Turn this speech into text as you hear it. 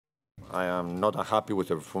I am not unhappy with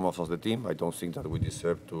the performance of the team. I don't think that we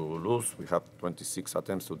deserve to lose. We have 26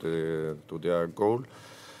 attempts to their goal.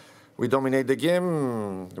 We dominate the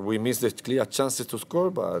game. We miss the clear chances to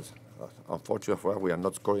score, but unfortunately for us, we are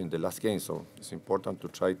not scoring the last game. So it's important to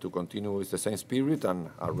try to continue with the same spirit and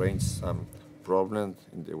arrange some problems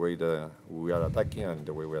in the way that we are attacking and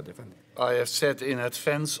the way we are defending. I have said in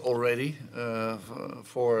advance already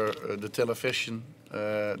for the television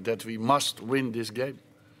that we must win this game.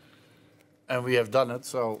 And we have done it,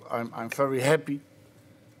 so I'm very happy,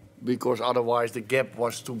 because otherwise the gap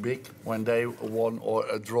was too big. When they won or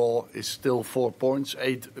a draw is still 4 points,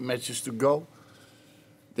 8 matches to go.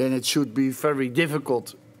 Then it should be very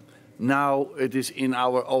difficult. Now it is in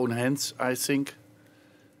our own hands, I think.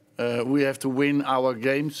 We have to win our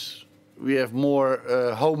games. We have more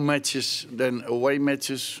home matches than away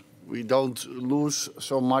matches. We don't lose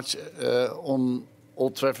so much on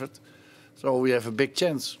Old Trafford, so we have a big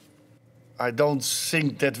chance. I don't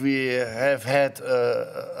think that we have had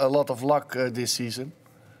a lot of luck this season.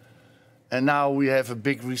 And now we have a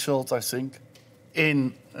big result, I think,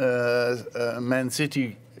 in Man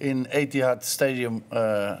City in Etihad Stadium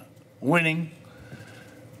winning.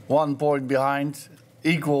 1 point behind,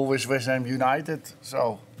 equal with West Ham United.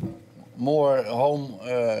 So more home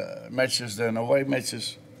matches than away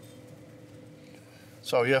matches.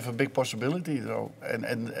 So you have a big possibility, though,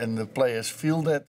 and the players feel that.